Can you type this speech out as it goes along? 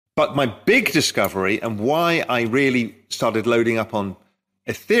But my big discovery and why I really started loading up on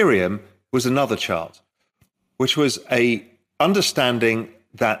Ethereum was another chart, which was a understanding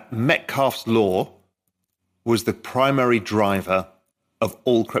that Metcalfe's law was the primary driver of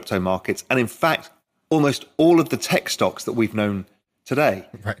all crypto markets. And in fact, almost all of the tech stocks that we've known today.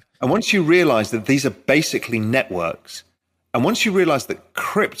 Right. And once you realize that these are basically networks, and once you realize that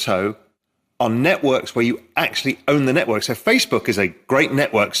crypto are networks where you actually own the network. So Facebook is a great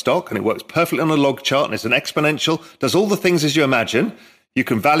network stock and it works perfectly on a log chart and it's an exponential, does all the things as you imagine. You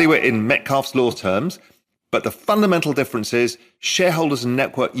can value it in Metcalfe's law terms, but the fundamental difference is shareholders and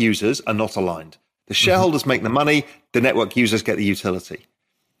network users are not aligned. The shareholders make the money, the network users get the utility.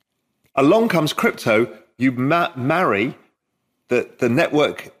 Along comes crypto, you marry the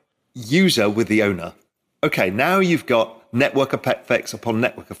network user with the owner. Okay, now you've got network effects upon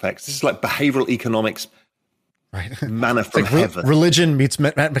network effects. This is like behavioral economics, right? Manna from like heaven. Religion meets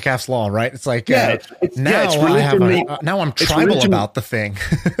Metcalfe's law, right? It's like now I'm tribal about the thing.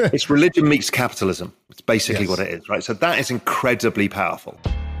 It's religion meets capitalism. It's basically Yes. what it is, right? So that is incredibly powerful.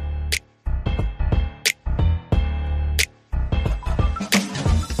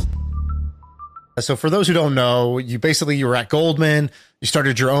 So for those who don't know, you were at Goldman, you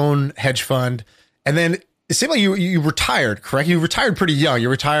started your own hedge fund, and then it seemed like you retired, correct? You retired pretty young. You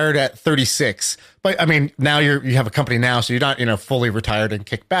retired at 36. But I mean, now you have a company now, so you're not, fully retired and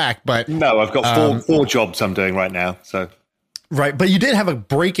kicked back. But no, I've got four jobs I'm doing right now. So right, but you did have a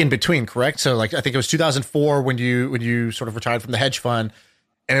break in between, correct? So like I think it was 2004 when you sort of retired from the hedge fund,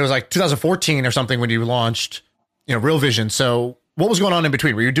 and it was like 2014 or something when you launched, Real Vision. So what was going on in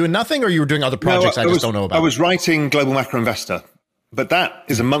between? Were you doing nothing, or you were doing other projects I just don't know about? I was writing Global Macro Investor, but that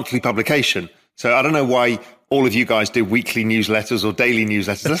is a monthly publication. So I don't know why all of you guys do weekly newsletters or daily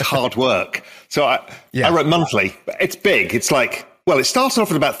newsletters. That's hard work. So I wrote monthly. It's big. It's like, well, it started off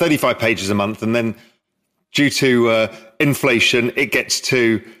at about 35 pages a month, and then due to inflation, it gets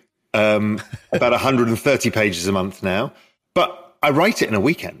to about 130 pages a month now. But I write it in a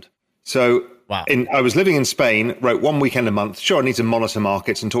weekend. So wow. I was living in Spain, wrote one weekend a month. Sure, I need to monitor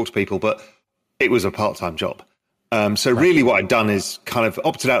markets and talk to people, but it was a part-time job. So really what I'd done is kind of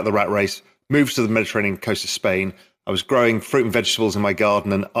opted out of the rat race, moved to the Mediterranean coast of Spain. I was growing fruit and vegetables in my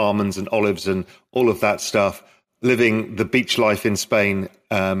garden and almonds and olives and all of that stuff, living the beach life in Spain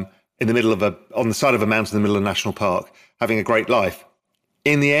in the middle of on the side of a mountain in the middle of a national park, having a great life.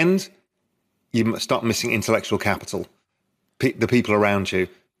 In the end, you start missing intellectual capital, the people around you.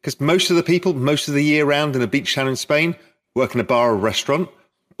 Because most of the year round in a beach town in Spain, work in a bar or restaurant,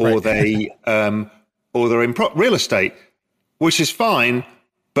 or they're in real estate, which is fine,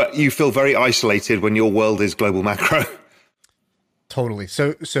 but you feel very isolated when your world is global macro. Totally.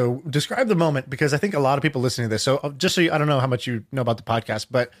 So describe the moment, because I think a lot of people listening to this. So I don't know how much you know about the podcast,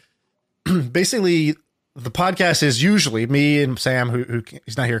 but basically the podcast is usually me and Sam, who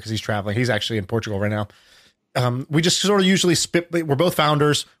he's not here because he's traveling. He's actually in Portugal right now. We just sort of usually we're both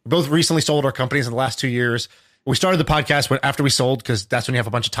founders. We both recently sold our companies in the last 2 years. We started the podcast after we sold, because that's when you have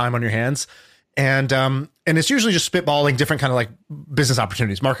a bunch of time on your hands. And it's usually just spitballing different kind of like business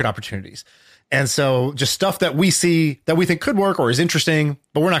opportunities, market opportunities. And so just stuff that we see that we think could work or is interesting,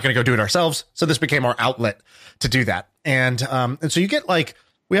 but we're not going to go do it ourselves. So this became our outlet to do that. And so you get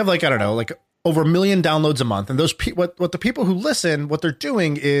we have I don't know, over 1 million downloads a month. And those what the people who listen, what they're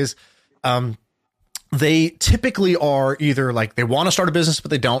doing is, they typically are either they want to start a business,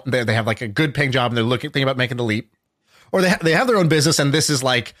 but they don't. They have a good paying job and they're thinking about making the leap, or they have their own business, and this is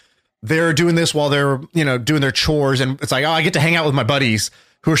they're doing this while they're doing their chores, and it's I get to hang out with my buddies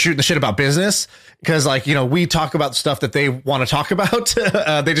who are shooting the shit about business, because we talk about stuff that they want to talk about.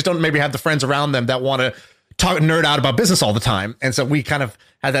 They just don't maybe have the friends around them that want to nerd out about business all the time, and so we kind of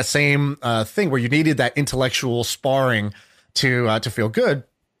had that same thing where you needed that intellectual sparring to feel good.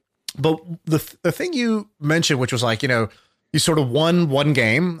 But the thing you mentioned, which was you sort of won one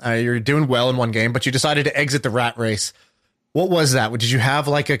game, you're doing well in one game, but you decided to exit the rat race. What was that? Did you have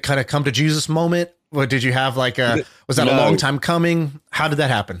a kind of come to Jesus moment? Or did you have was that a long time coming? How did that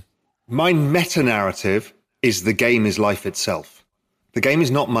happen? My meta narrative is the game is life itself. The game is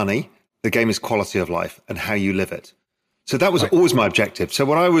not money. The game is quality of life and how you live it. So that was always my objective. So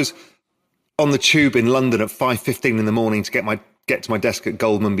when I was on the tube in London at 5:15 in the morning to get to my desk at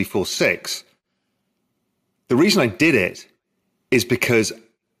Goldman before 6, the reason I did it is because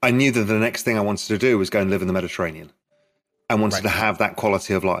I knew that the next thing I wanted to do was go and live in the Mediterranean. I wanted to have that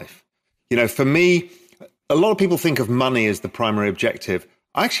quality of life. For me, a lot of people think of money as the primary objective.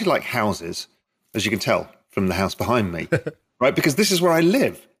 I actually like houses, as you can tell from the house behind me, right? Because this is where I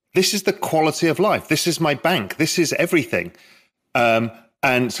live. This is the quality of life. This is my bank. This is everything.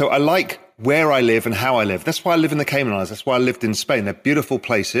 And so I like where I live and how I live. That's why I live in the Cayman Islands. That's why I lived in Spain. They're beautiful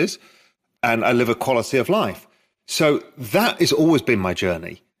places, and I live a quality of life. So that has always been my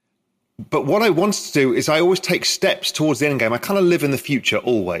journey. But what I want to do is I always take steps towards the end game. I kind of live in the future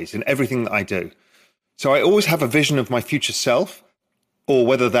always in everything that I do. So I always have a vision of my future self, or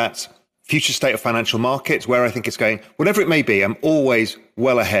whether that's future state of financial markets, where I think it's going, whatever it may be, I'm always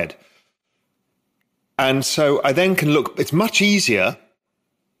well ahead. And so I then can look, it's much easier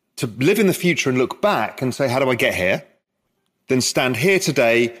to live in the future and look back and say, how do I get here? Than stand here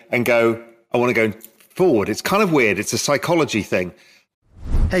today and go, I want to go forward. It's kind of weird. It's a psychology thing.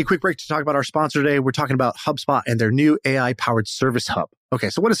 Hey, quick break to talk about our sponsor today. We're talking about HubSpot and their new AI-powered Service Hub. Okay,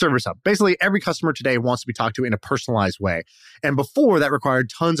 so what is Service Hub? Basically, every customer today wants to be talked to in a personalized way. And before, that required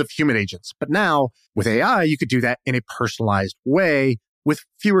tons of human agents. But now, with AI, you could do that in a personalized way with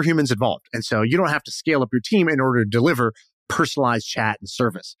fewer humans involved. And so you don't have to scale up your team in order to deliver personalized chat and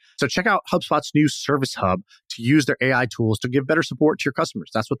service. So check out HubSpot's new Service Hub to use their AI tools to give better support to your customers.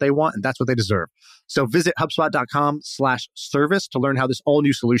 That's what they want, and that's what they deserve. So visit HubSpot.com/service to learn how this all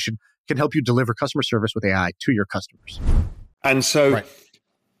new solution can help you deliver customer service with AI to your customers. And so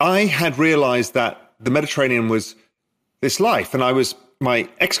I had realized that the Mediterranean was this life. And my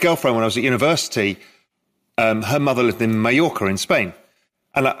ex-girlfriend, when I was at university, her mother lived in Mallorca in Spain.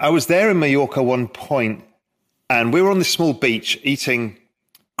 And I was there in Mallorca one point, and we were on this small beach eating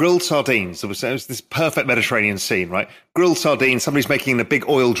grilled sardines. It was this perfect Mediterranean scene, right? Grilled sardines, somebody's making a big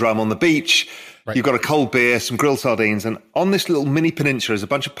oil drum on the beach. Right. You've got a cold beer, some grilled sardines. And on this little mini peninsula, there's a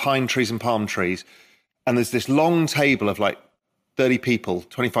bunch of pine trees and palm trees. And there's this long table of like 30 people,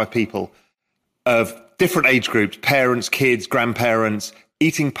 25 people of different age groups, parents, kids, grandparents,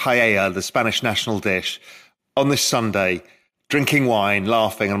 eating paella, the Spanish national dish, on this Sunday, drinking wine,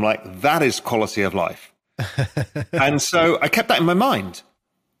 laughing. And I'm like, that is quality of life. And so I kept that in my mind.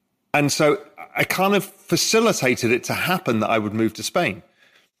 And so I kind of facilitated it to happen that I would move to Spain.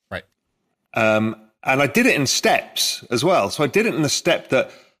 Right. And I did it in steps as well. So I did it in the step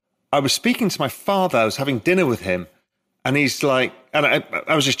that I was speaking to my father. I was having dinner with him. And he's like, and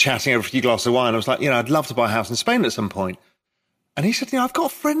I was just chatting over a few glasses of wine. I was like, I'd love to buy a house in Spain at some point. And he said, I've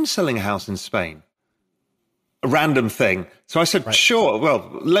got a friend selling a house in Spain. A random thing. So I said, sure, well,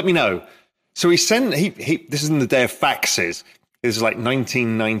 let me know. So he sent, this is in the day of faxes. It was like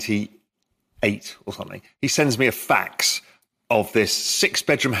 1998 or something. He sends me a fax of this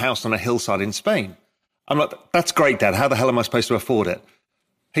 6-bedroom house on a hillside in Spain. I'm like, that's great, Dad. How the hell am I supposed to afford it?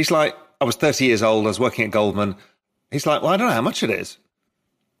 He's like, I was 30 years old. I was working at Goldman. He's like, well, I don't know how much it is.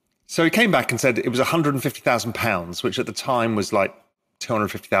 So he came back and said it was £150,000, which at the time was like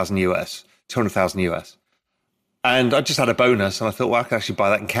 250,000 US, 200,000 US. And I just had a bonus and I thought, well, I could actually buy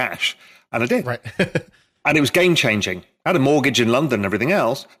that in cash. And I did. Right. And it was game changing. I had a mortgage in London and everything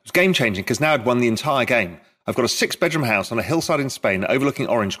else. It was game changing because now I'd won the entire game. I've got a 6-bedroom house on a hillside in Spain overlooking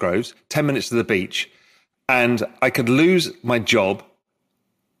orange groves, 10 minutes to the beach. And I could lose my job.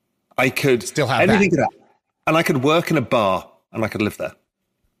 I could still have anything that. And I could work in a bar and I could live there.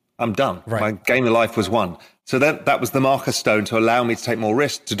 I'm done. Right. My game of life was won. So that was the marker stone to allow me to take more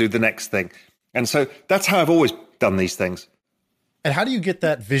risk to do the next thing. And so that's how I've always done these things. And how do you get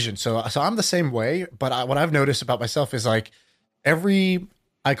that vision? So I'm the same way, but what I've noticed about myself is like I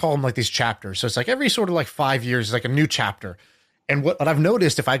call them like these chapters. So it's like every sort of like 5 years is like a new chapter. And what I've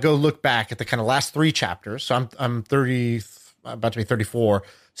noticed, if I go look back at the kind of last 3 chapters, so I'm 30, about to be 34.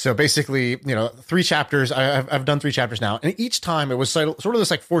 So basically, 3 chapters, I've done 3 chapters now. And each time it was sort of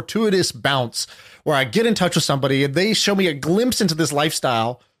this like fortuitous bounce where I get in touch with somebody and they show me a glimpse into this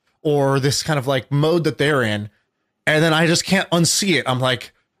lifestyle or this kind of like mode that they're in. And then I just can't unsee it. I'm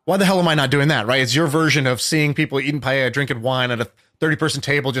like, why the hell am I not doing that? Right. It's your version of seeing people eating paella, drinking wine at a 30-person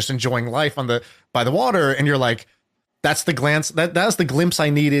table, just enjoying life by the water. And you're like, that's the that's the glimpse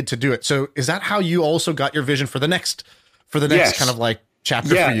I needed to do it. So is that how you also got your vision for the next Yes. kind of like chapter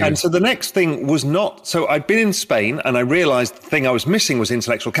for you? And so the next thing was not, so I'd been in Spain and I realized the thing I was missing was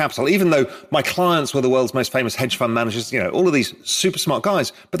intellectual capital, even though my clients were the world's most famous hedge fund managers, all of these super smart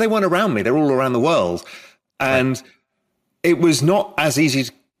guys, but they weren't around me. They're all around the world. And it was not as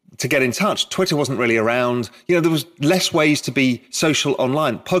easy to get in touch. Twitter wasn't really around. There was less ways to be social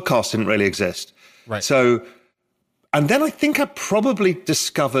online. Podcasts didn't really exist. Right. So, and then I think I probably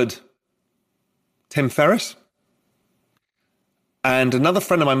discovered Tim Ferriss. And another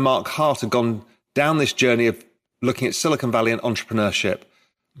friend of mine, Mark Hart, had gone down this journey of looking at Silicon Valley and entrepreneurship.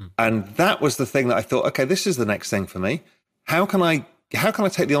 And that was the thing that I thought, okay, this is the next thing for me. How can I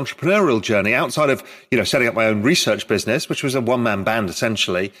take the entrepreneurial journey outside of, setting up my own research business, which was a one-man band,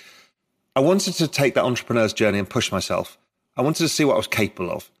 essentially. I wanted to take that entrepreneur's journey and push myself. I wanted to see what I was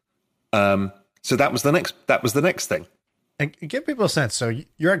capable of. So that was the next thing. And give people a sense. So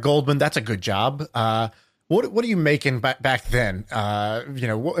you're at Goldman. That's a good job. What are you making back then?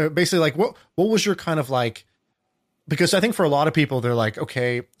 Basically, like what was your kind of like? Because I think for a lot of people, they're like,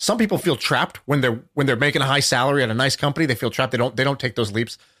 okay, some people feel trapped when they're making a high salary at a nice company. They feel trapped. They don't take those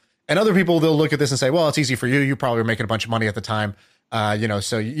leaps. And other people, they'll look at this and say, well, it's easy for you. You probably were making a bunch of money at the time.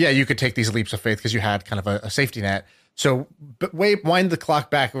 So yeah, you could take these leaps of faith because you had kind of a safety net. So, but wind the clock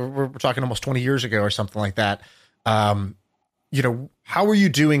back. We're talking almost 20 years ago or something like that. How were you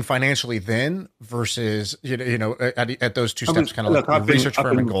doing financially then versus, at those two steps, kind of like a research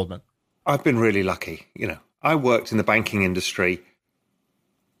firm and Goldman? I've been really lucky. I worked in the banking industry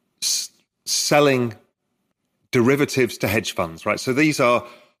selling derivatives to hedge funds, right? So these are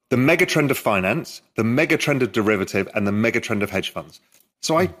the mega trend of finance, the mega trend of derivative, and the mega trend of hedge funds.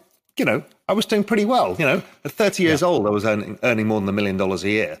 So I was doing pretty well. At 30 years old, I was earning more than $1 million a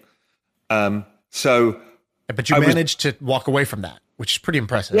year. But you managed to walk away from that, which is pretty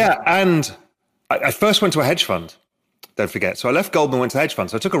impressive. Yeah, and I first went to a hedge fund. Don't forget. So I left Goldman, went to hedge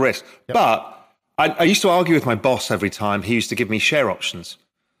fund. So I took a risk. Yep. But I used to argue with my boss every time. He used to give me share options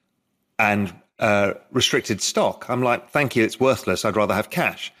and restricted stock. I'm like, thank you, it's worthless. I'd rather have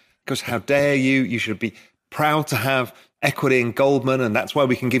cash. Because how dare you? You should be proud to have equity in Goldman, and that's why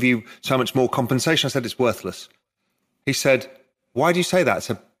we can give you so much more compensation. I said, it's worthless. He said, why do you say that? I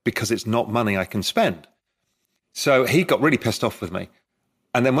said, because it's not money I can spend. So he got really pissed off with me.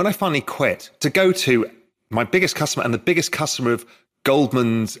 And then when I finally quit to go to my biggest customer and the biggest customer of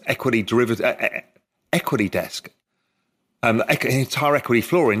Goldman's equity equity desk, the entire equity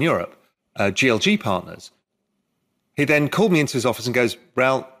floor in Europe, GLG Partners, he then called me into his office and goes,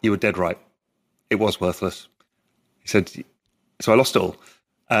 Raoul, you were dead right. It was worthless. He said, so I lost it all.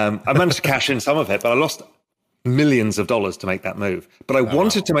 I managed to cash in some of it, but I lost millions of dollars to make that move. But I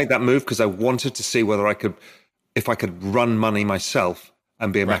wanted to make that move because I wanted to see if I could run money myself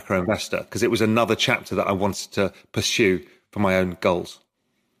and be a macro investor, because it was another chapter that I wanted to pursue for my own goals.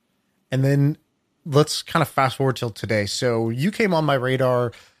 And then let's kind of fast forward till today. So you came on my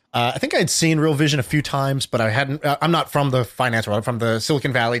radar. I think I'd seen Real Vision a few times, but I hadn't. I'm not from the finance world. I'm from the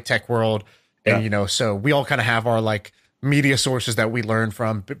Silicon Valley tech world. And, so we all kind of have our like media sources that we learn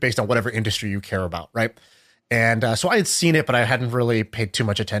from based on whatever industry you care about. Right. And so I had seen it, but I hadn't really paid too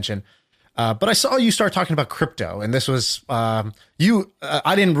much attention. But I saw you start talking about crypto, and this was I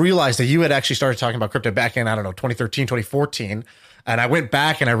didn't realize that you had actually started talking about crypto back in, 2013, 2014. And I went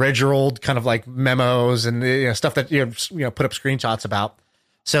back and I read your old kind of like memos and stuff that you put up screenshots about.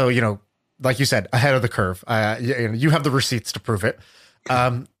 So, like you said, ahead of the curve. You have the receipts to prove it.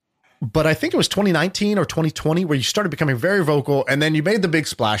 But I think it was 2019 or 2020 where you started becoming very vocal, and then you made the big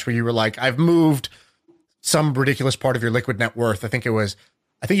splash where you were like, I've moved some ridiculous part of your liquid net worth. I think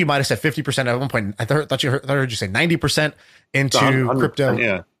you might have said 50% at one point. I thought I heard you say 90% into crypto.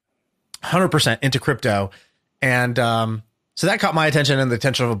 Yeah. 100% into crypto. And so that caught my attention and the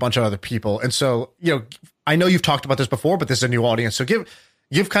attention of a bunch of other people. And so, I know you've talked about this before, but this is a new audience. So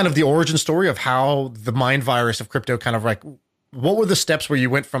give kind of the origin story of how the mind virus of crypto kind of like, what were the steps where you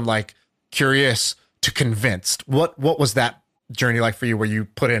went from like curious to convinced? What was that journey like for you where you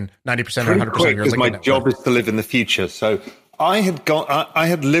put in 90% or 100% of your liquid net worth? My job is to live in the future. So I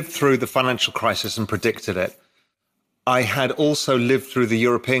had lived through the financial crisis and predicted it. I had also lived through the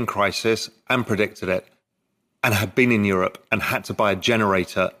European crisis and predicted it, and had been in Europe and had to buy a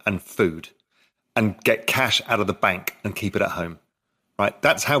generator and food and get cash out of the bank and keep it at home, right?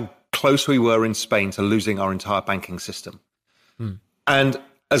 That's how close we were in Spain to losing our entire banking system. And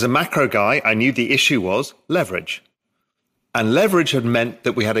as a macro guy, I knew the issue was leverage. And leverage had meant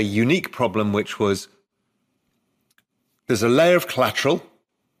that we had a unique problem, which was there's a layer of collateral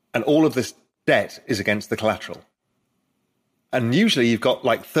and all of this debt is against the collateral. And usually you've got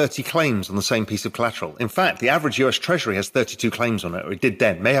like 30 claims on the same piece of collateral. In fact, the average US Treasury has 32 claims on it, or it did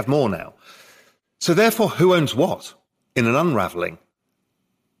then, may have more now. So therefore, who owns what in an unraveling?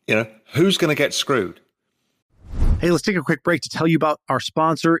 Who's going to get screwed? Hey, let's take a quick break to tell you about our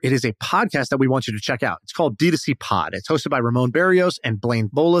sponsor. It is a podcast that we want you to check out. It's called D2C Pod. It's hosted by Ramon Barrios and Blaine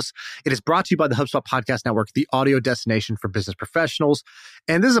Bolus. It is brought to you by the HubSpot Podcast Network, the audio destination for business professionals.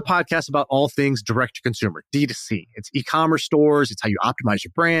 And this is a podcast about all things direct to consumer, D2C. It's e-commerce stores. It's how you optimize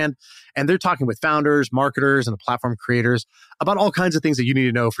your brand. And they're talking with founders, marketers, and the platform creators about all kinds of things that you need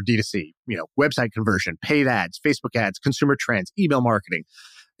to know for D2C. Website conversion, paid ads, Facebook ads, consumer trends, email marketing.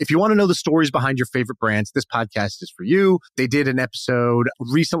 If you want to know the stories behind your favorite brands, this podcast is for you. They did an episode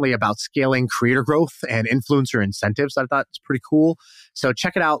recently about scaling creator growth and influencer incentives. I thought it's pretty cool. So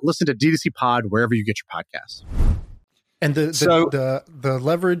check it out. Listen to D2C Pod wherever you get your podcasts. And the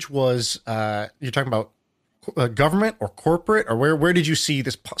leverage was you're talking about government or corporate, or where did you see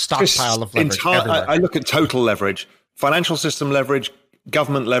this stockpile of leverage? I look at total leverage, financial system leverage,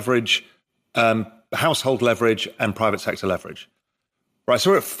 government leverage, household leverage, and private sector leverage. Right,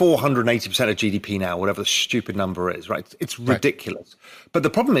 so we're at 480% of GDP now, whatever the stupid number is. Right, it's ridiculous. Right. But the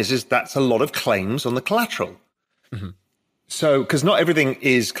problem is that's a lot of claims on the collateral. Mm-hmm. So, because not everything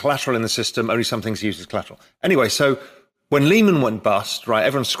is collateral in the system, only some things are used as collateral. Anyway, so when Lehman went bust, right,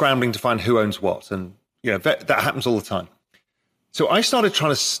 everyone's scrambling to find who owns what, and that happens all the time. So I started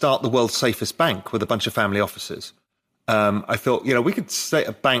trying to start the world's safest bank with a bunch of family offices. I thought, we could say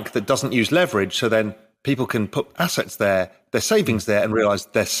a bank that doesn't use leverage, so then people can put assets there, their savings there, and realize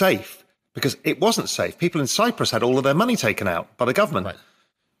they're safe, because it wasn't safe. People in Cyprus had all of their money taken out by the government. Right.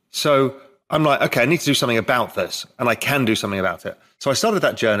 So I'm like, okay, I need to do something about this, and I can do something about it. So I started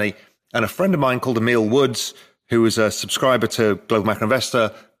that journey, and a friend of mine called Emil Woods, who was a subscriber to Global Macro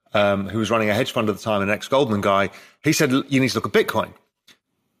Investor, who was running a hedge fund at the time, an ex-Goldman guy, he said, you need to look at Bitcoin.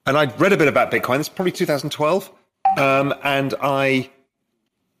 And I'd read a bit about Bitcoin. It's probably 2012. And I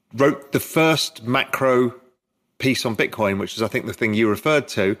wrote the first macro piece on Bitcoin, which is, I think, the thing you referred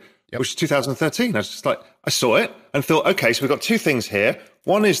to, which is 2013. I was just like, I saw it and thought, okay, so we've got two things here.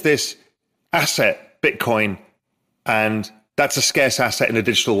 One is this asset, Bitcoin, and that's a scarce asset in a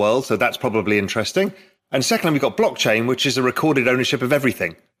digital world. So that's probably interesting. And secondly, we've got blockchain, which is a recorded ownership of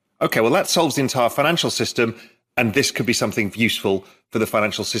everything. Okay, well, that solves the entire financial system. And this could be something useful for the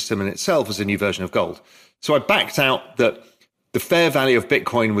financial system in itself as a new version of gold. So I backed out that the fair value of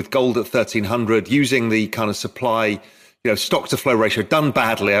Bitcoin with gold at 1,300, using the kind of supply, stock to flow ratio, done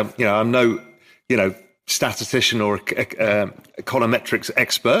badly. I'm no, statistician or econometrics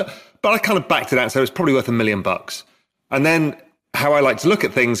expert, but I kind of backed it out. So it's probably worth $1 million. And then how I like to look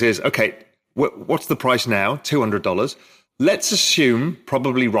at things is, okay, what's the price now? $200. Let's assume,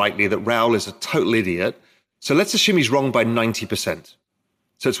 probably rightly, that Raoul is a total idiot. So let's assume he's wrong by 90%.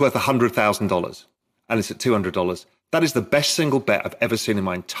 So it's worth $100,000 and it's at $200. That is the best single bet I've ever seen in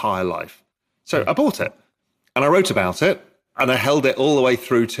my entire life. So I bought it and I wrote about it and I held it all the way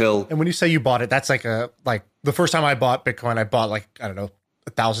through till. And when you say you bought it, that's like the first time I bought Bitcoin, I bought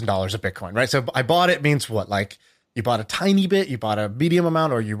 $1,000 of Bitcoin, right? So I bought it means what? Like you bought a tiny bit, you bought a medium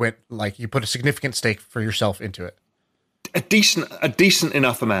amount, or you went you put a significant stake for yourself into it? A decent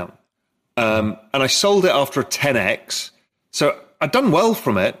enough amount. And I sold it after a 10X. So I'd done well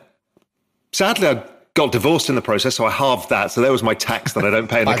from it. Sadly, I got divorced in the process, so I halved that. So there was my tax that I don't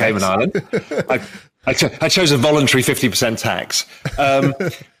pay in the Cayman Island. I chose a voluntary 50% tax.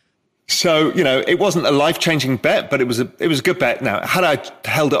 So, it wasn't a life-changing bet, but it was a good bet. Now, had I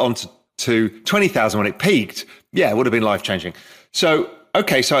held it on to 20,000 when it peaked, it would have been life-changing. So,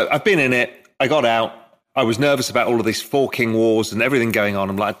 okay, so I've been in it. I got out. I was nervous about all of these forking wars and everything going on.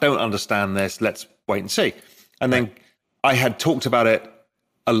 I'm like, I don't understand this. Let's wait and see. And then I had talked about it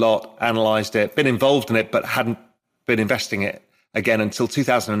a lot, analyzed it, been involved in it, but hadn't been investing it again until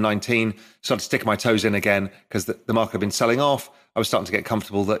 2019. Started sticking my toes in again because the market had been selling off. I was starting to get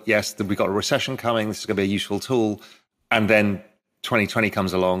comfortable that, yes, that we got a recession coming. This is going to be a useful tool. And then 2020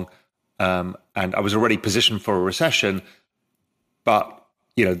 comes along and I was already positioned for a recession. But,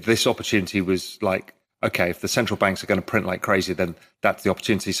 this opportunity was like, okay, if the central banks are going to print like crazy, then that's the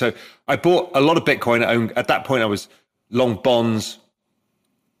opportunity. So I bought a lot of Bitcoin. At that point, I was long bonds,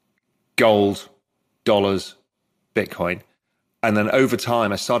 gold, dollars, Bitcoin. And then over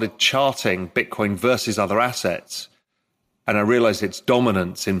time, I started charting Bitcoin versus other assets. And I realized its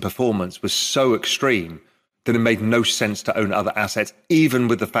dominance in performance was so extreme that it made no sense to own other assets, even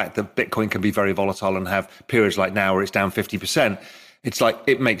with the fact that Bitcoin can be very volatile and have periods like now where it's down 50%. It's like,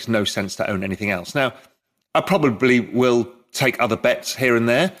 it makes no sense to own anything else. Now, I probably will take other bets here and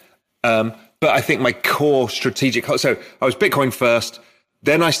there. But I think my core strategic, so I was Bitcoin first,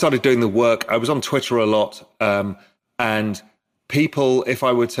 then I started doing the work. I was on Twitter a lot. And people, if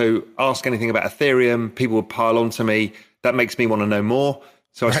I were to ask anything about Ethereum, people would pile onto me. That makes me want to know more.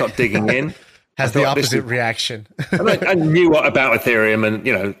 So I start digging in. Has the opposite reaction. I knew about Ethereum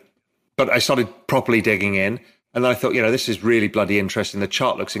and, but I started properly digging in. And I thought, this is really bloody interesting. The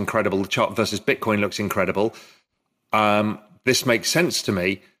chart looks incredible. The chart versus Bitcoin looks incredible. This makes sense to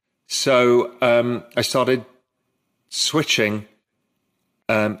me. So I started switching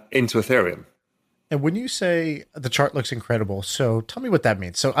into Ethereum. And when you say the chart looks incredible, so tell me what that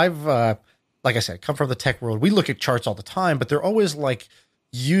means. So I've, like I said, come from the tech world. We look at charts all the time, but they're always like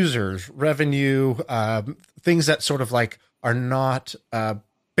users, revenue, things that sort of like are not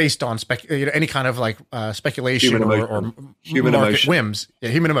based on any kind of speculation or human market emotion. whims. Yeah,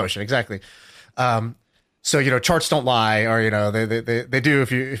 human emotion, exactly. So, charts don't lie, or, they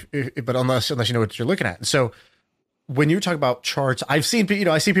do but unless you know what you're looking at. So when you talk about charts, I see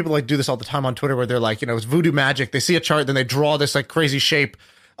people like do this all the time on Twitter where they're like, it's voodoo magic. They see a chart, then they draw this like crazy shape.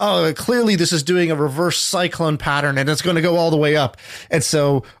 Oh, clearly this is doing a reverse cyclone pattern and it's going to go all the way up. And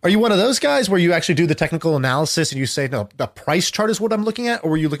so are you one of those guys where you actually do the technical analysis and you say, no, the price chart is what I'm looking at,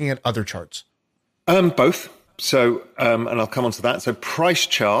 or were you looking at other charts? Both. So, and I'll come on to that. So price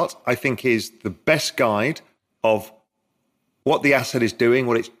chart, I think, is the best guide of what the asset is doing,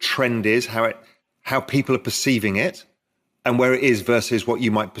 what its trend is, how people are perceiving it, and where it is versus what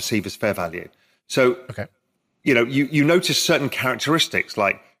you might perceive as fair value. So, okay. You notice certain characteristics,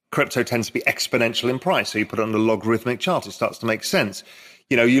 like crypto tends to be exponential in price. So you put it on a logarithmic chart, it starts to make sense.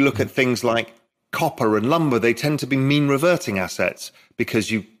 You look at things like copper and lumber, they tend to be mean reverting assets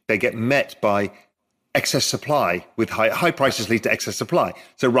because they get met by excess supply. With high prices lead to excess supply.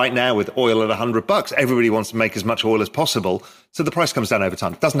 So right now with oil at $100, everybody wants to make as much oil as possible. So the price comes down over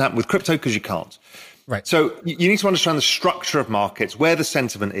time. It doesn't happen with crypto because you can't. Right. So you need to understand the structure of markets, where the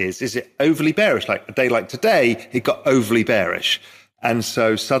sentiment is. Is it overly bearish? Like a day like today, it got overly bearish. And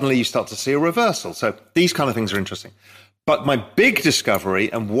so suddenly you start to see a reversal. So these kind of things are interesting. But my big discovery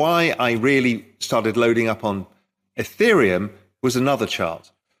and why I really started loading up on Ethereum was another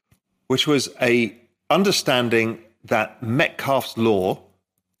chart, which was a understanding that Metcalfe's law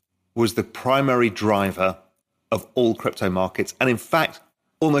was the primary driver of all crypto markets. And in fact,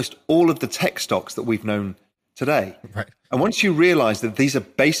 almost all of the tech stocks that we've known today. Right. And once you realize that these are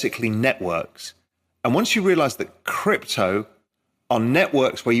basically networks, and once you realize that crypto are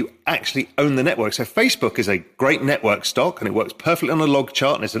networks where you actually own the network. So Facebook is a great network stock and it works perfectly on a log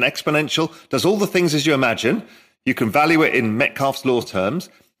chart and it's an exponential, does all the things as you imagine. You can value it in Metcalfe's law terms.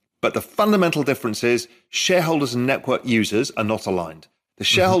 But the fundamental difference is shareholders and network users are not aligned. The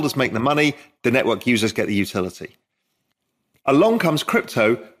shareholders make the money, the network users get the utility. Along comes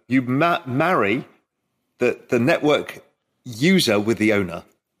crypto, you marry the network user with the owner.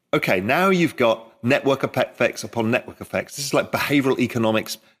 Okay, now you've got network effects upon network effects. This is like behavioral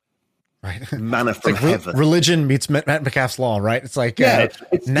economics, right? Manna from heaven. Religion meets Metcalfe's law, right? It's like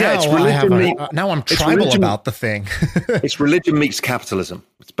now I'm tribal about the thing. It's religion meets capitalism.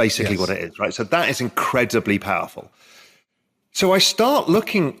 It's basically Yes. what it is, right? So that is incredibly powerful. So I start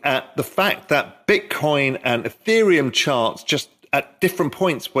looking at the fact that Bitcoin and Ethereum charts just at different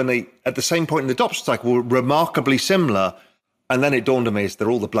points at the same point in the adoption cycle were remarkably similar. And then it dawned on me they're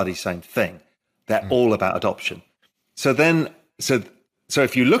all the bloody same thing. They're all about adoption. So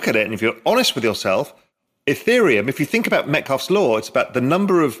if you look at it and if you're honest with yourself, Ethereum, if you think about Metcalfe's law, it's about the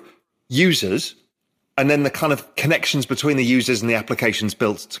number of users and then the kind of connections between the users and the applications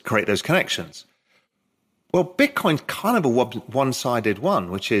built to create those connections. Well, Bitcoin's kind of a one-sided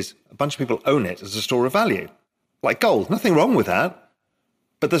one, which is a bunch of people own it as a store of value, like gold. Nothing wrong with that,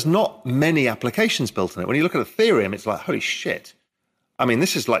 but there's not many applications built on it. When you look at Ethereum, it's like, holy shit. I mean,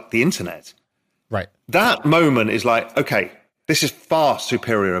 this is like the internet. Right. That moment is like, okay, this is far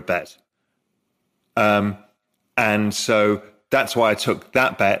superior a bet. And so that's why I took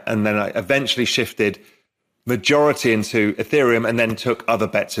that bet. And then I eventually shifted majority into Ethereum and then took other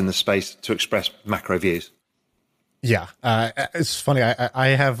bets in the space to express macro views. Yeah. It's funny. I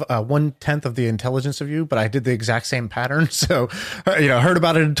have 1/10 of the intelligence of you, but I did the exact same pattern. So, heard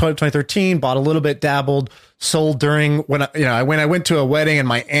about it in 2013, bought a little bit, dabbled, sold during when I went to a wedding and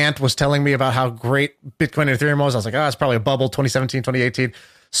my aunt was telling me about how great Bitcoin and Ethereum was. I was like, it's probably a bubble, 2017, 2018.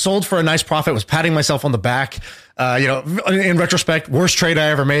 Sold for a nice profit, was patting myself on the back. In retrospect, worst trade I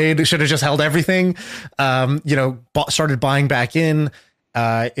ever made. Should have just held everything. Started buying back in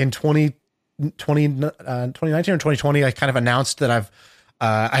 2019 or 2020. I kind of announced that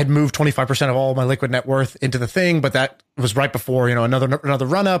I had moved 25% of all my liquid net worth into the thing, but that was right before, another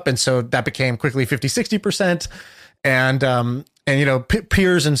run up. And so that became quickly 50-60%. And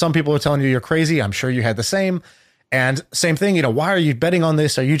peers and some people are telling you you're crazy. I'm sure you had the same. And same thing, why are you betting on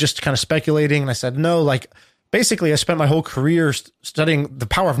this? Are you just kind of speculating? And I said, no, basically I spent my whole career studying the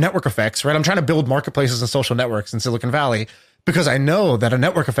power of network effects, right? I'm trying to build marketplaces and social networks in Silicon Valley because I know that a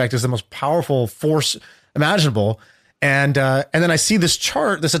network effect is the most powerful force imaginable. And then I see this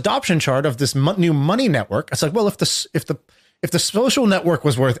chart, this adoption chart of this new money network. It's like, well, if the social network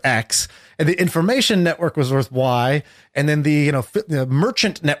was worth X and the information network was worth Y, and then the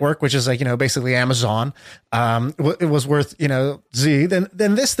merchant network, which is basically Amazon, it was worth Z,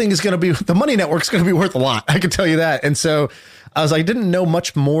 then this thing is going to be, the money network's going to be worth a lot. I can tell you that. And so I didn't know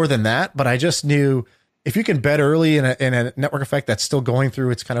much more than that, but I just knew if you can bet early in a network effect that's still going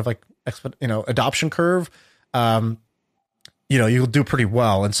through its kind of adoption curve, you'll do pretty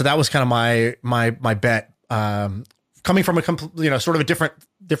well. And so that was kind of my bet coming from sort of a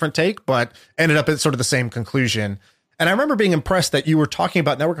different take, but ended up at sort of the same conclusion. And I remember being impressed that you were talking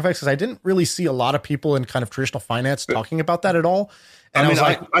about network effects, because I didn't really see a lot of people in kind of traditional finance talking about that at all. And I was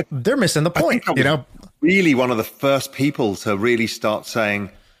like, they're missing the point. Really one of the first people to really start saying,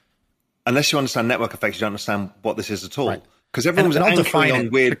 unless you understand network effects, you don't understand what this is at all. Because everyone's anchoring on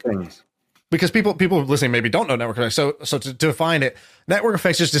weird things. Because people listening maybe don't know network effects. So to define it, network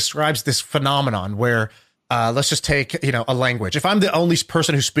effects just describes this phenomenon where let's just take, a language. If I'm the only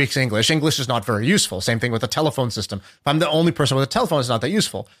person who speaks English is not very useful. Same thing with a telephone system. If I'm the only person with a telephone, it's not that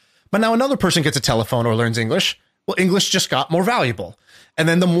useful. But now another person gets a telephone or learns English. Well, English just got more valuable. And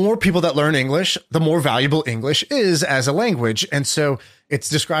then the more people that learn English, the more valuable English is as a language. And so it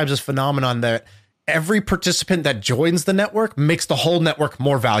describes this phenomenon that every participant that joins the network makes the whole network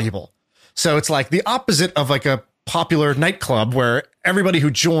more valuable. So it's like the opposite of like a popular nightclub where everybody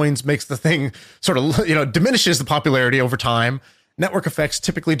who joins makes the thing sort of, diminishes the popularity over time. Network effects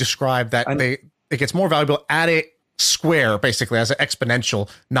typically describe that it gets more valuable at a square, basically, as an exponential,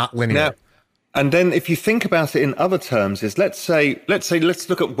 not linear. Now, and then if you think about it in other terms, let's look at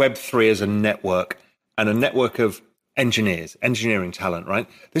Web3 as a network, and a network of engineering talent, right?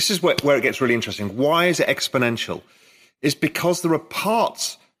 This is where it gets really interesting. Why is it exponential? It's because there are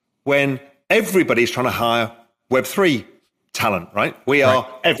parts when everybody's trying to hire Web3 talent, right?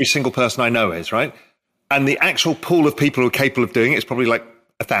 Every single person I know is, right? And the actual pool of people who are capable of doing it is probably like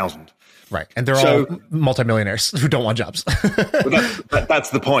 1,000. Right. And they're all multimillionaires who don't want jobs. That's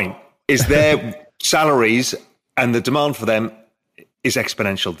the point, is their salaries and the demand for them is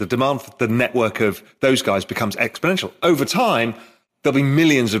exponential. The demand for the network of those guys becomes exponential. Over time, there'll be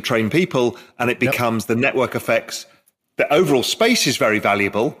millions of trained people, and it becomes the network effects. The overall space is very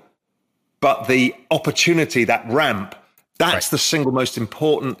valuable, but the opportunity, that ramp, that's the single most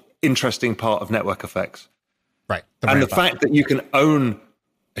important, interesting part of network effects. Right. And the fact that you can own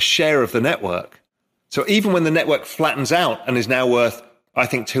a share of the network. So even when the network flattens out and is now worth, I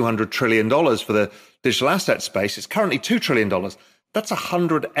think, $200 trillion for the digital asset space, it's currently $2 trillion. That's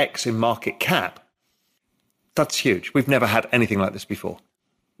 100x in market cap. That's huge. We've never had anything like this before.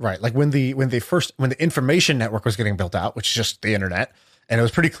 Right. Like when the information network was getting built out, which is just the internet, and it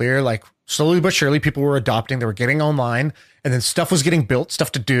was pretty clear, like slowly but surely people were adopting, they were getting online, and then stuff was getting built,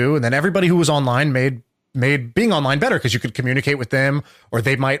 stuff to do. And then everybody who was online made being online better, because you could communicate with them, or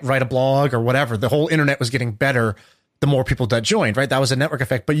they might write a blog or whatever. The whole internet was getting better the more people that joined, right? That was a network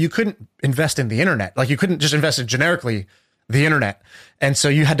effect, but you couldn't invest in the internet. Like you couldn't just invest in generically the internet. And so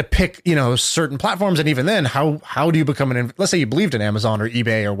you had to pick, certain platforms. And even then, how do you become let's say you believed in Amazon or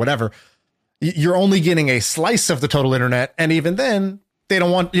eBay or whatever, you're only getting a slice of the total internet. And even then they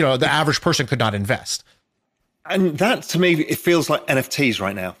don't want, the average person could not invest. And that, to me, it feels like NFTs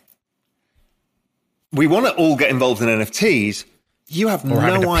right now. We want to all get involved in NFTs. You have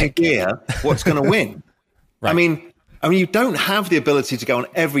no idea what's going to win. Right. I mean, you don't have the ability to go on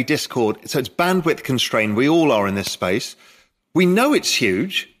every Discord. So it's bandwidth constrained. We all are in this space. We know it's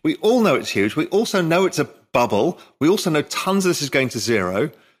huge. We all know it's huge. We also know it's a bubble. We also know tons of this is going to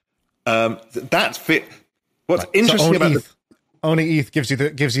zero. That's fit. What's interesting about owning ETH gives you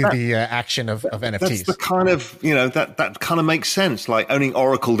the action of NFTs. That's the kind of, that kind of makes sense. Like owning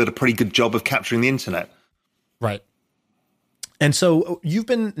Oracle did a pretty good job of capturing the internet. Right. And so you've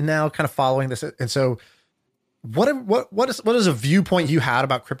been now kind of following this. And so what is a viewpoint you had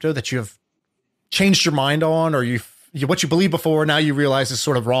about crypto that you have changed your mind on, or what you believed before, now you realize is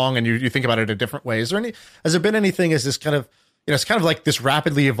sort of wrong and you think about it a different way? Has there been anything, is this kind of, it's kind of like this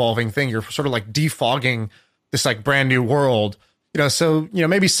rapidly evolving thing. You're sort of like defogging this like brand new world, so,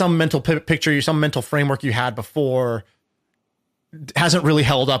 maybe some mental picture, some mental framework you had before hasn't really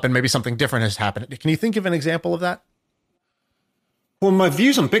held up, and maybe something different has happened. Can you think of an example of that? Well, my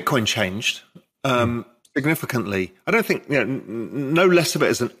views on Bitcoin changed significantly. I don't think, no less of it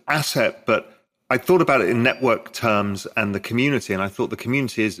as an asset, but I thought about it in network terms and the community, and I thought the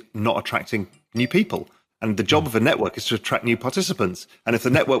community is not attracting new people. And the job of a network is to attract new participants. And if the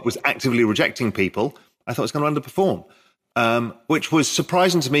network was actively rejecting people, I thought it was going to underperform, which was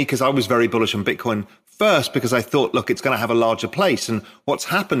surprising to me, because I was very bullish on Bitcoin first, because I thought, look, it's going to have a larger place. And what's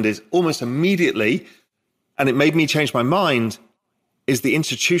happened is almost immediately, and it made me change my mind, is the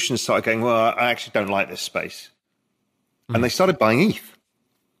institutions started going, well, I actually don't like this space. And they started buying ETH.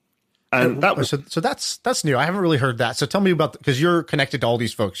 And that was so that's new. I haven't really heard that. So tell me about, because you're connected to all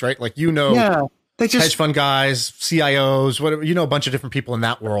these folks, right? Like, they just hedge fund guys, CIOs, whatever, a bunch of different people in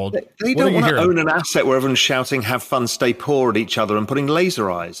that world. They don't want to own an asset where everyone's shouting, have fun, stay poor at each other and putting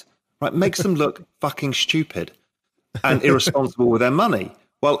laser eyes, right? Makes them look fucking stupid and irresponsible with their money.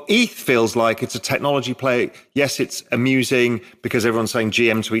 Well, ETH feels like it's a technology play. Yes, it's amusing because everyone's saying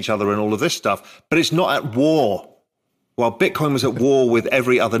GM to each other and all of this stuff, but it's not at war. While Bitcoin was at war with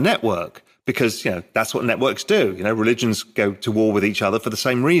every other network, because, that's what networks do. Religions go to war with each other for the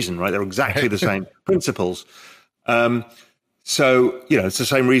same reason, right? They're exactly the same principles. So, it's the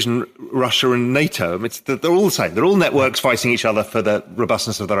same reason Russia and NATO, they're all the same. They're all networks fighting each other for the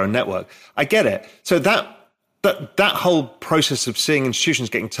robustness of their own network. I get it. So that whole process of seeing institutions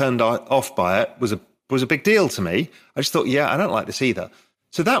getting turned off by it was a big deal to me. I just thought, I don't like this either.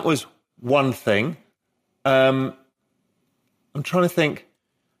 So that was one thing. I'm trying to think.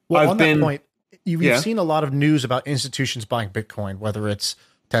 Well, on that point, you've seen a lot of news about institutions buying Bitcoin, whether it's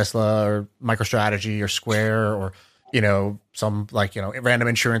Tesla or MicroStrategy or Square or, some random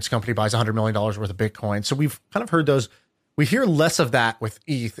insurance company buys $100 million worth of Bitcoin. So we've kind of heard those. We hear less of that with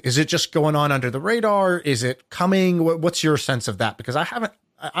ETH. Is it just going on under the radar? Is it coming? What's your sense of that? Because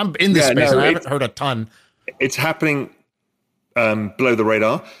I'm in this space and I haven't heard a ton. It's happening below the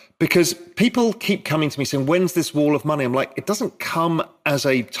radar because people keep coming to me saying, when's this wall of money? I'm like, it doesn't come as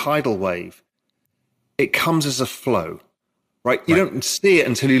a tidal wave. It comes as a flow, right? You don't see it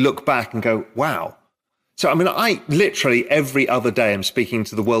until you look back and go, wow. So, I literally every other day am speaking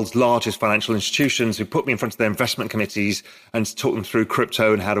to the world's largest financial institutions who put me in front of their investment committees and talk them through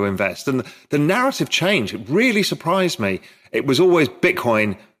crypto and how to invest. And the narrative changed. It really surprised me. It was always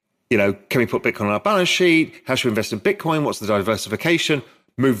Bitcoin. Can we put Bitcoin on our balance sheet? How should we invest in Bitcoin? What's the diversification?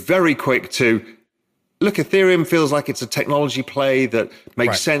 Move very quick to, look, Ethereum feels like it's a technology play that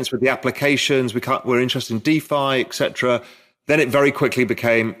makes sense with the applications. We're interested in DeFi, etc. Then it very quickly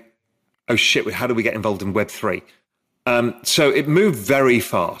became, oh shit, how do we get involved in Web3? So it moved very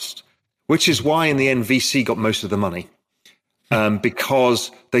fast, which is why in the end VC got most of the money,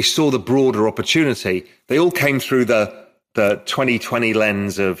 because they saw the broader opportunity. They all came through the 2020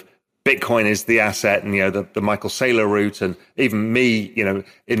 lens of Bitcoin is the asset and, the Michael Saylor route. And even me, in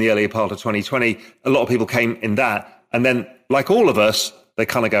the earlier part of 2020, a lot of people came in that. And then like all of us, they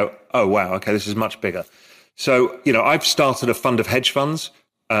kind of go, oh, wow, okay, this is much bigger. So, I've started a fund of hedge funds,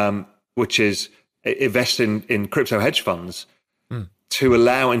 which is invest in crypto hedge funds to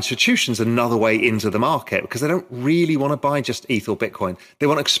allow institutions another way into the market because they don't really want to buy just ETH or Bitcoin. They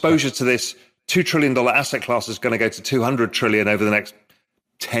want exposure to this $2 trillion asset class is going to go to 200 trillion over the next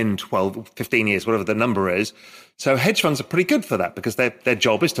 10, 12, 15 years, whatever the number is. So hedge funds are pretty good for that because their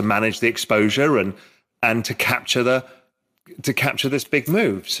job is to manage the exposure and to capture this big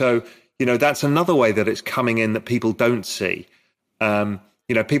move. So, that's another way that it's coming in that people don't see.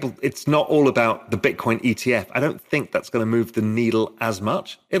 It's not all about the Bitcoin ETF. I don't think that's going to move the needle as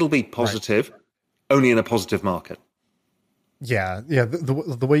much. It'll be positive, only in a positive market. Yeah.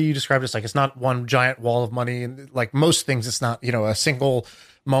 The way you described it's like it's not one giant wall of money, and like most things, it's not a single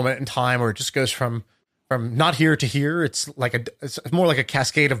moment in time where it just goes from not here to here. It's more like a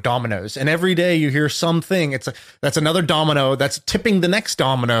cascade of dominoes, and every day you hear something. That's another domino that's tipping the next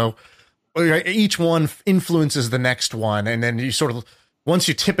domino. Each one influences the next one, and then you sort of once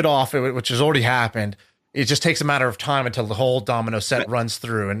you tip it off, which has already happened. It just takes a matter of time until the whole domino set runs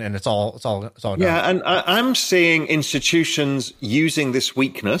through, and it's all done. Yeah, and I'm seeing institutions using this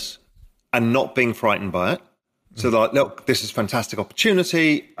weakness and not being frightened by it. So they're like, look, this is fantastic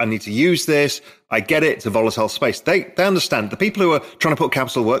opportunity. I need to use this. I get it. It's a volatile space. They understand. The people who are trying to put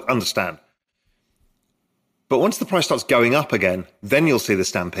capital to work understand. But once the price starts going up again, then you'll see the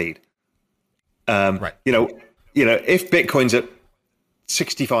stampede. If Bitcoin's at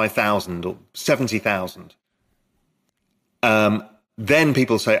 65,000 or 70,000. Then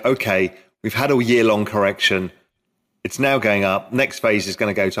people say, okay, we've had a year-long correction. It's now going up. Next phase is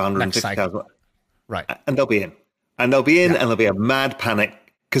going to go to 150,000. Right. And they'll be in. And they'll be in and there'll be a mad panic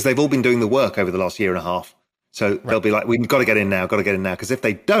because they've all been doing the work over the last year and a half. So they'll be like, we've got to get in now, Because if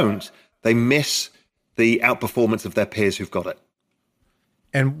they don't, they miss the outperformance of their peers who've got it.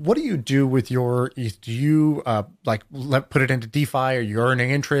 And what do you do with your ETH? Do you put it into DeFi? Are you earning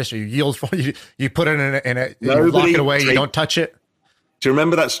interest? Or you yield for you put it in a you lock it away, you don't touch it? Do you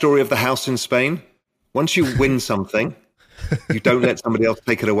remember that story of the house in Spain? Once you win something, you don't let somebody else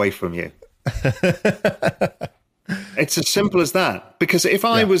take it away from you. It's as simple as that. Because if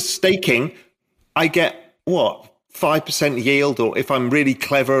I was staking, I get 5% yield, or if I'm really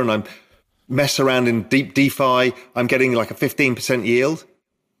clever and I'm mess around in deep DeFi, I'm getting like a 15% yield.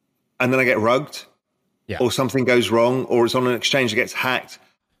 And then I get rugged, or something goes wrong, or it's on an exchange that gets hacked.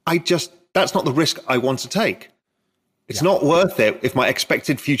 That's not the risk I want to take. It's not worth it if my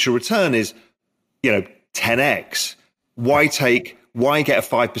expected future return is, 10x. Why get a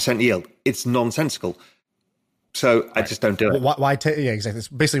 5% yield? It's nonsensical. So I just don't do it. Why take? Yeah, exactly. It's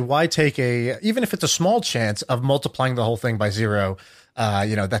basically, why take even if it's a small chance of multiplying the whole thing by zero?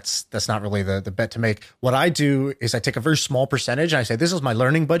 That's not really the bet to make. What I do is I take a very small percentage and I say, this is my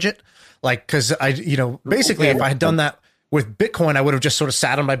learning budget. Like, cause basically if I had done that with Bitcoin, I would have just sort of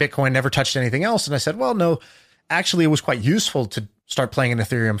sat on my Bitcoin, never touched anything else. And I said, well, no, actually it was quite useful to start playing in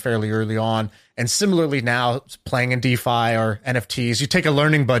Ethereum fairly early on. And similarly now playing in DeFi or NFTs, you take a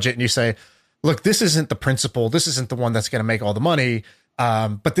learning budget and you say, look, this isn't the principal. This isn't the one that's going to make all the money.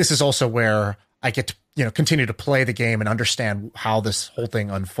 But this is also where I get to, continue to play the game and understand how this whole thing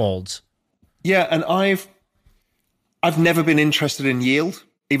unfolds. Yeah. And I've never been interested in yield,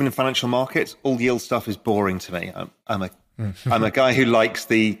 even in financial markets. All yield stuff is boring to me. I'm a guy who likes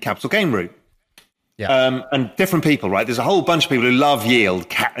the capital gain route. Yeah. And different people, right? There's a whole bunch of people who love yield.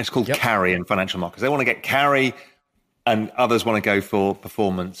 It's called carry in financial markets. They want to get carry and others want to go for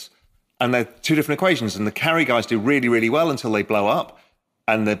performance. And they're two different equations. And the carry guys do really, really well until they blow up.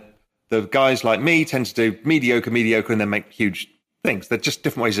 And the guys like me tend to do mediocre, and then make huge things. They're just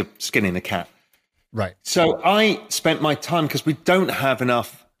different ways of skinning the cat. Right. So I spent my time, because we don't have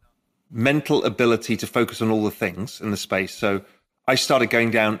enough mental ability to focus on all the things in the space. So I started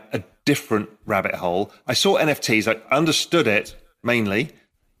going down a different rabbit hole. I saw NFTs. I understood it mainly,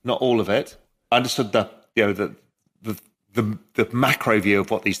 not all of it. I understood the macro view of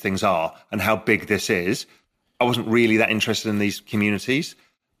what these things are and how big this is. I wasn't really that interested in these communities.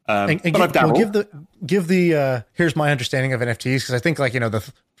 But I've dabbled. Give the here's my understanding of NFTs, because I think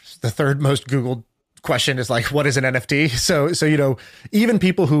the third most Googled question is like, what is an NFT? So even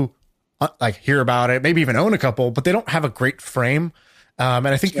people who hear about it, maybe even own a couple, but they don't have a great frame. And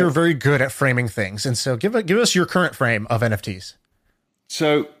I think you're very good at framing things. And so give us your current frame of NFTs.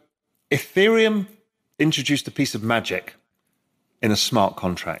 So Ethereum introduced a piece of magic in a smart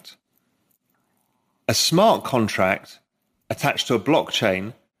contract. A smart contract attached to a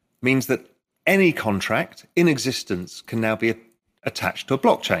blockchain means that any contract in existence can now be attached to a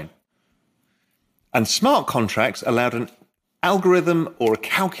blockchain. And smart contracts allowed an algorithm or a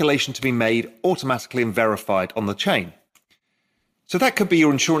calculation to be made automatically and verified on the chain. So that could be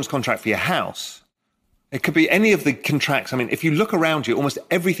your insurance contract for your house. It could be any of the contracts. I mean, if you look around you, almost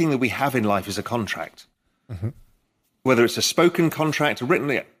everything that we have in life is a contract. Mm-hmm. Whether it's a spoken contract, a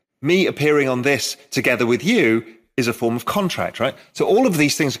written, me appearing on this together with you is a form of contract, right? So all of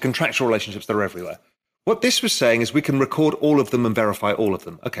these things are contractual relationships that are everywhere. What this was saying is we can record all of them and verify all of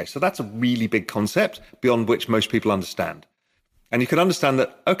them. Okay, so that's a really big concept beyond which most people understand. And you can understand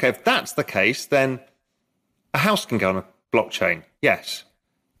that, okay, if that's the case, then a house can go on a blockchain. Yes,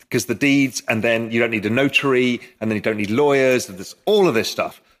 because the deeds, and then you don't need a notary, and then you don't need lawyers, and there's all of this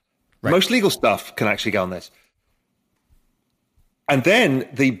stuff. Right. Most legal stuff can actually go on this. And then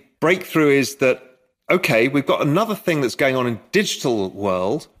the breakthrough is that, okay, we've got another thing that's going on in digital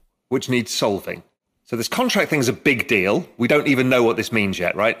world, which needs solving. So this contract thing is a big deal. We don't even know what this means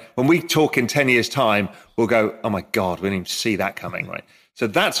yet, right? When we talk in 10 years' time, we'll go, oh my God, we didn't even see that coming, right? So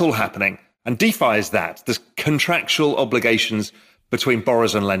that's all happening. And DeFi is that. There's contractual obligations between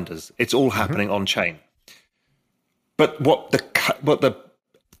borrowers and lenders. It's all happening on chain. But what the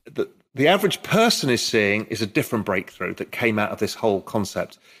average person is seeing is a different breakthrough that came out of this whole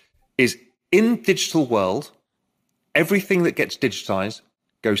concept. Is in digital world, everything that gets digitized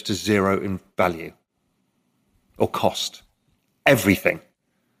goes to zero in value or cost. Everything,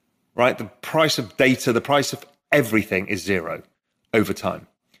 right? The price of data, the price of everything is zero over time.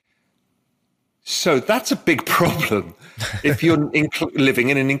 So that's a big problem if you're living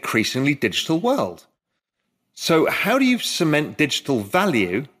in an increasingly digital world. So how do you cement digital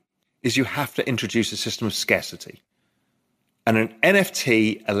value is you have to introduce a system of scarcity. And an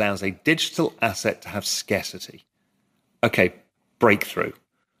NFT allows a digital asset to have scarcity. Okay, breakthrough.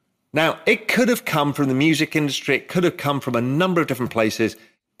 Now, it could have come from the music industry. It could have come from a number of different places.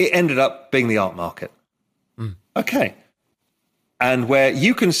 It ended up being the art market. Okay. And where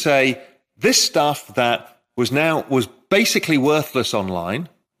you can say this stuff that was basically worthless online.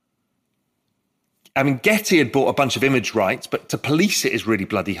 I mean, Getty had bought a bunch of image rights, but to police it is really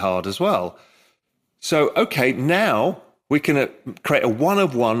bloody hard as well. So, okay, now we can create a one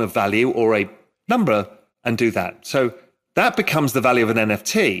of value or a number and do that. So that becomes the value of an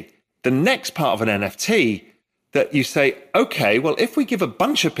NFT. The next part of an NFT that you say, okay, well, if we give a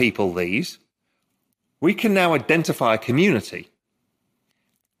bunch of people these, we can now identify a community.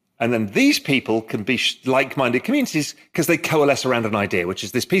 And then these people can be like-minded communities because they coalesce around an idea, which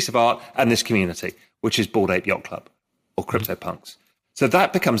is this piece of art and this community, which is Bored Ape Yacht Club or CryptoPunks. So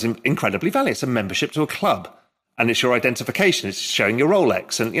that becomes incredibly valuable. It's a membership to a club. and it's your identification. It's showing your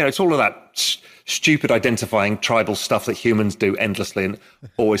Rolex, and it's all of that stupid identifying tribal stuff that humans do endlessly and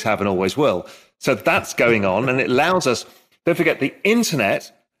always have and always will. So that's going on, and it allows us. Don't forget, the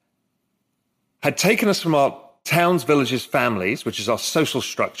internet had taken us from our towns, villages, families, which is our social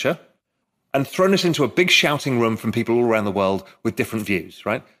structure, and thrown us into a big shouting room from people all around the world with different views,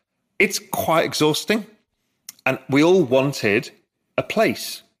 right? It's quite exhausting. And we all wanted a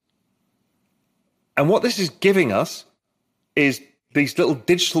place. And what this is giving us is these little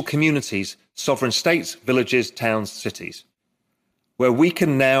digital communities, sovereign states, villages, towns, cities, where we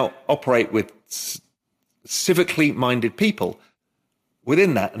can now operate with civically minded people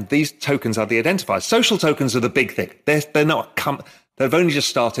within that. And these tokens are the identifiers. Social tokens are the big thing. They're not they've only just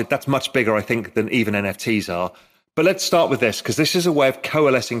started. That's much bigger, I think, than even NFTs are. But let's start with this, because this is a way of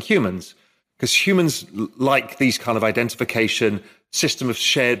coalescing humans, because humans like these kind of identification, system of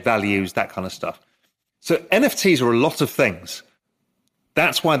shared values, that kind of stuff. So NFTs are a lot of things.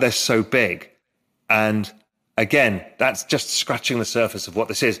 That's why they're so big. And again, that's just scratching the surface of what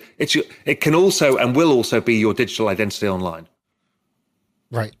this is. It can also and will also be your digital identity online.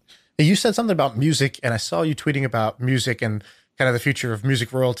 Right. You said something about music, and I saw you tweeting about music and kind of the future of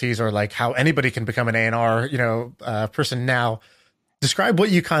music royalties, or like how anybody can become an A&R, person now. Describe what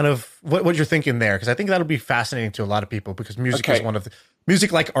you what you're thinking there, because I think that'll be fascinating to a lot of people, because music is one of the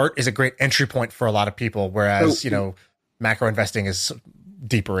music, like art, is a great entry point for a lot of people, whereas macro investing is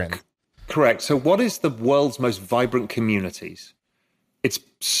deeper in. Correct. So what is the world's most vibrant communities? It's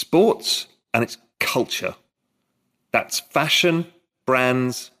sports and it's culture. That's fashion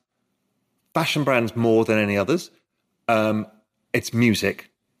brands more than any others. It's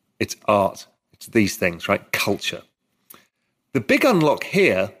music, it's art, it's these things, right? Culture. The big unlock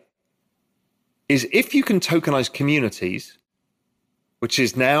here is if you can tokenize communities, which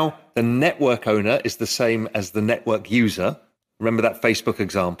is now the network owner is the same as the network user. Remember that Facebook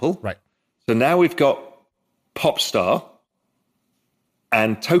example? Right. So now we've got Popstar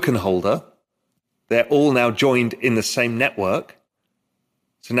and token holder. They're all now joined in the same network.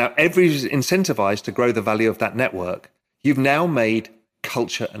 So now everybody's incentivized to grow the value of that network. You've now made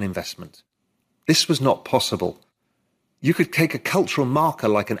culture an investment. This was not possible. You could take a cultural marker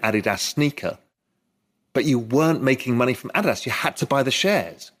like an Adidas sneaker, but you weren't making money from Adidas. You had to buy the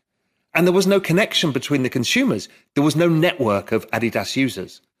shares. And there was no connection between the consumers. There was no network of Adidas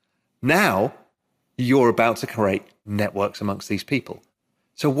users. Now you're about to create networks amongst these people.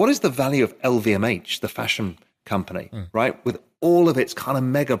 So what is the value of LVMH, the fashion company, right? With all of its kind of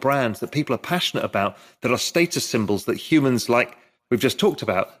mega brands that people are passionate about, that are status symbols that humans, like we've just talked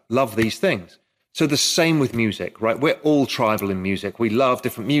about, love these things. So the same with music, right? We're all tribal in music. We love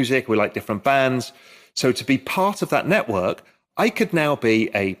different music. We like different bands. So to be part of that network, I could now be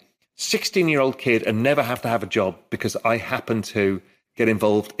a 16-year-old kid and never have to have a job because I happen to get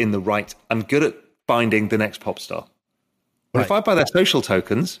involved in the right. I'm good at finding the next pop star. But if I buy their social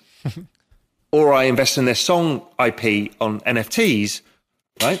tokens or I invest in their song IP on NFTs,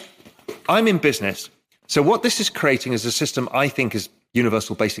 right? I'm in business. So what this is creating is a system I think is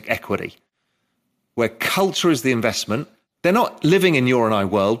universal basic equity, where culture is the investment. They're not living in your and I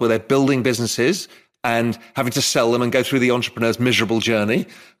world where they're building businesses and having to sell them and go through the entrepreneur's miserable journey.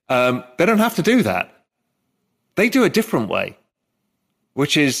 They don't have to do that. They do a different way,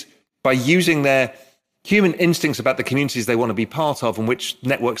 which is by using their human instincts about the communities they want to be part of and which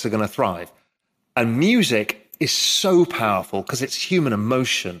networks are going to thrive. And music is so powerful because it's human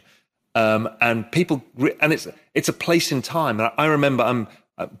emotion, and people, and it's a place in time. And I remember I'm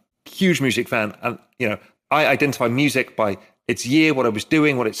a huge music fan, and I identify music by its year, what I was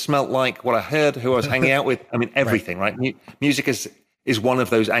doing, what it smelt like, what I heard, who I was hanging out with. I mean, everything, right? Music is one of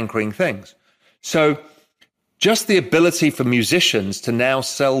those anchoring things. So just the ability for musicians to now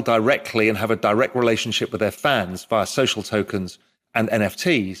sell directly and have a direct relationship with their fans via social tokens and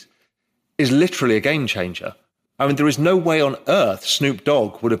NFTs is literally a game changer. I mean, there is no way on earth Snoop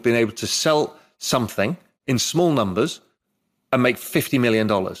Dogg would have been able to sell something in small numbers and make $50 million.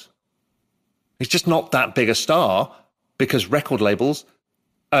 He's just not that big a star because record labels,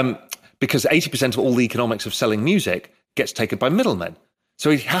 because 80% of all the economics of selling music gets taken by middlemen. So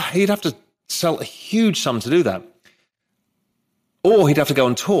he'd have to sell a huge sum to do that. Or he'd have to go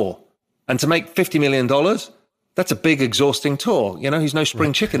on tour. And to make $50 million, that's a big, exhausting tour. He's no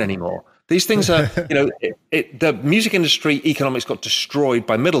spring chicken anymore. These things are, the music industry economics got destroyed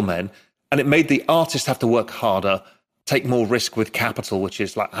by middlemen, and it made the artist have to work harder, take more risk with capital, which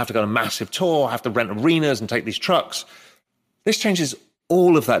is like, I have to go on a massive tour, I have to rent arenas and take these trucks. This changes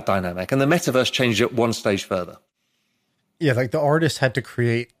all of that dynamic, and the metaverse changed it one stage further. Yeah, like the artist had to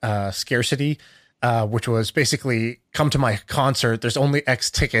create scarcity which was basically come to my concert. There's only X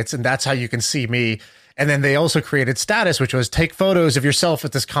tickets, and that's how you can see me. And then they also created status, which was take photos of yourself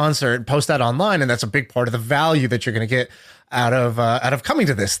at this concert and post that online. And that's a big part of the value that you're going to get out of coming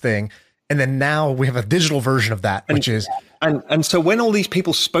to this thing. And then now we have a digital version of that, which is. And so when all these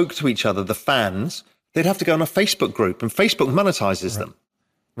people spoke to each other, the fans, they'd have to go on a Facebook group, and Facebook monetizes them.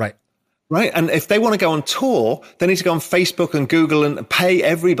 Right. Right. And if they want to go on tour, they need to go on Facebook and Google and pay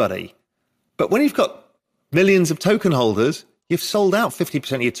everybody. But when you've got millions of token holders, you've sold out 50%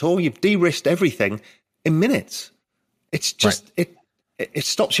 of your tour. You've de-risked everything in minutes. It's just, it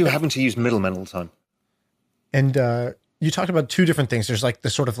stops you having to use middlemen all the time. And you talked about two different things. There's like the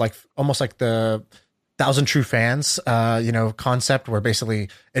sort of like almost like the 1,000 true fans, concept where basically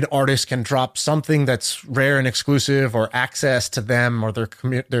an artist can drop something that's rare and exclusive or access to them or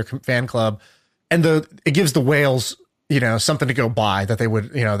their fan club. And it gives the whales, something to go buy that they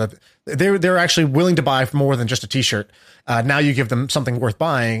would, that they're actually willing to buy for more than just a t-shirt. Now you give them something worth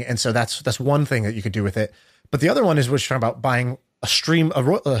buying. And so that's one thing that you could do with it. But the other one is what you're talking about, buying a stream,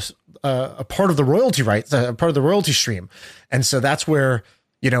 a part of the royalty rights, a part of the royalty stream. And so that's where,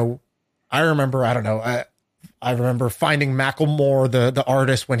 I remember, I remember finding Macklemore, the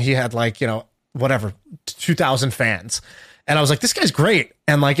artist, when he had 2,000 fans. And I was like, this guy's great.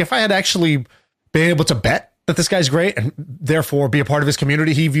 And like, if I had actually been able to bet that this guy's great and therefore be a part of his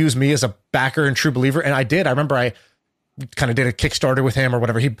community, he views me as a backer and true believer. And I did. I remember I kind of did a Kickstarter with him or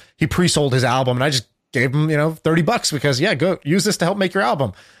whatever. He pre-sold his album and I just gave him, $30 because go use this to help make your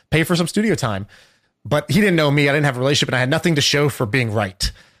album, pay for some studio time. But he didn't know me. I didn't have a relationship and I had nothing to show for being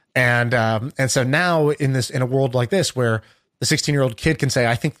right. And so now in a world like this, where the 16-year-old kid can say,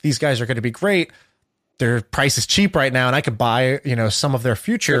 I think these guys are going to be great. Their price is cheap right now. And I could buy, some of their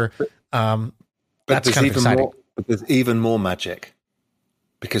future. That's kind of exciting. But there's even more magic,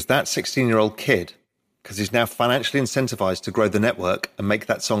 because that 16-year-old kid, because he's now financially incentivized to grow the network and make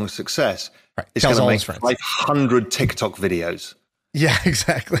that song a success, is going to make 500 TikTok videos. Yeah,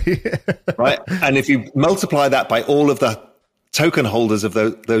 exactly. Right. And if you multiply that by all of the token holders of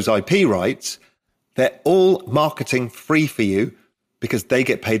those IP rights, they're all marketing free for you because they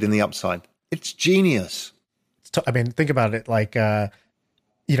get paid in the upside. It's genius. Think about it. Like,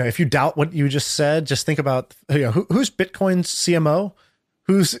 if you doubt what you just said, just think about, who's Bitcoin's CMO?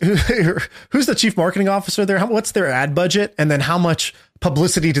 Who's the chief marketing officer there? What's their ad budget? And then how much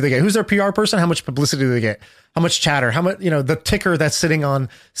publicity do they get? Who's their PR person? How much publicity do they get? How much chatter? How much, the ticker that's sitting on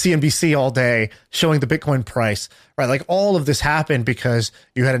CNBC all day showing the Bitcoin price, right? Like all of this happened because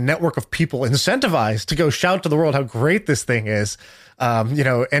you had a network of people incentivized to go shout to the world how great this thing is.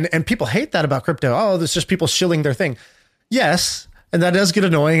 And people hate that about crypto. Oh, there's just people shilling their thing. Yes. And that does get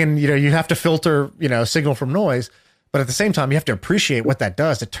annoying. And, you have to filter, signal from noise. But at the same time, you have to appreciate what that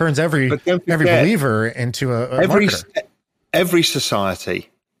does. It turns every believer into a marketer. Every society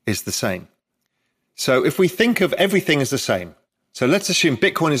is the same. So if we think of everything as the same, so let's assume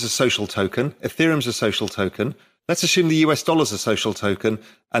Bitcoin is a social token, Ethereum's a social token. Let's assume the US dollar is a social token,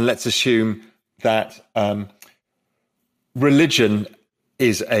 and let's assume that religion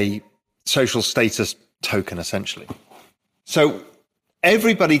is a social status token, essentially. So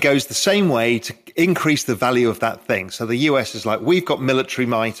everybody goes the same way to increase the value of that thing. So the US is like, we've got military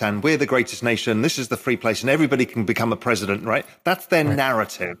might and we're the greatest nation. This is the free place and everybody can become a president, right? That's their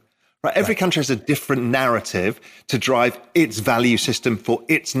narrative, right? Every country has a different narrative to drive its value system for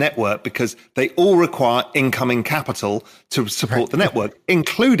its network because they all require incoming capital to support the network,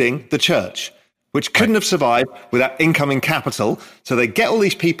 including the church, which couldn't have survived without incoming capital. So they get all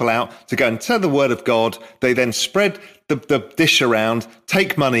these people out to go and tell the word of God. They then spread the dish around,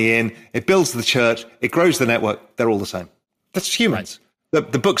 take money in, it builds the church, it grows the network. They're all the same. That's humans. Right.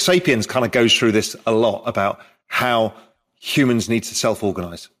 The book Sapiens kind of goes through this a lot about how humans need to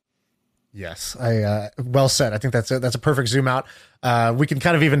self-organize. Yes, well said. I think that's a perfect zoom out. We can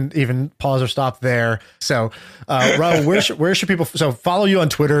kind of even pause or stop there. So, Raoul, where should people follow you on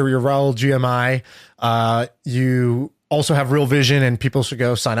Twitter? You're Raoul GMI. You also have Real Vision, and people should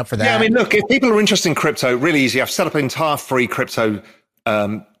go sign up for that. Yeah, look, if people are interested in crypto, really easy. I've set up an entire free crypto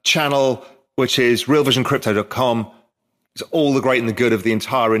channel, which is realvisioncrypto.com. It's all the great and the good of the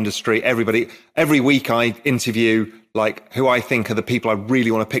entire industry. Everybody, every week I interview who I think are the people I really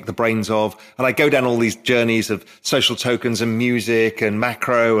want to pick the brains of. And I go down all these journeys of social tokens and music and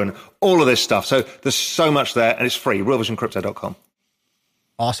macro and all of this stuff. So there's so much there and it's free, realvisioncrypto.com.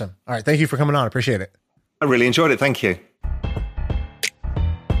 Awesome. All right. Thank you for coming on. I appreciate it. I really enjoyed it. Thank you.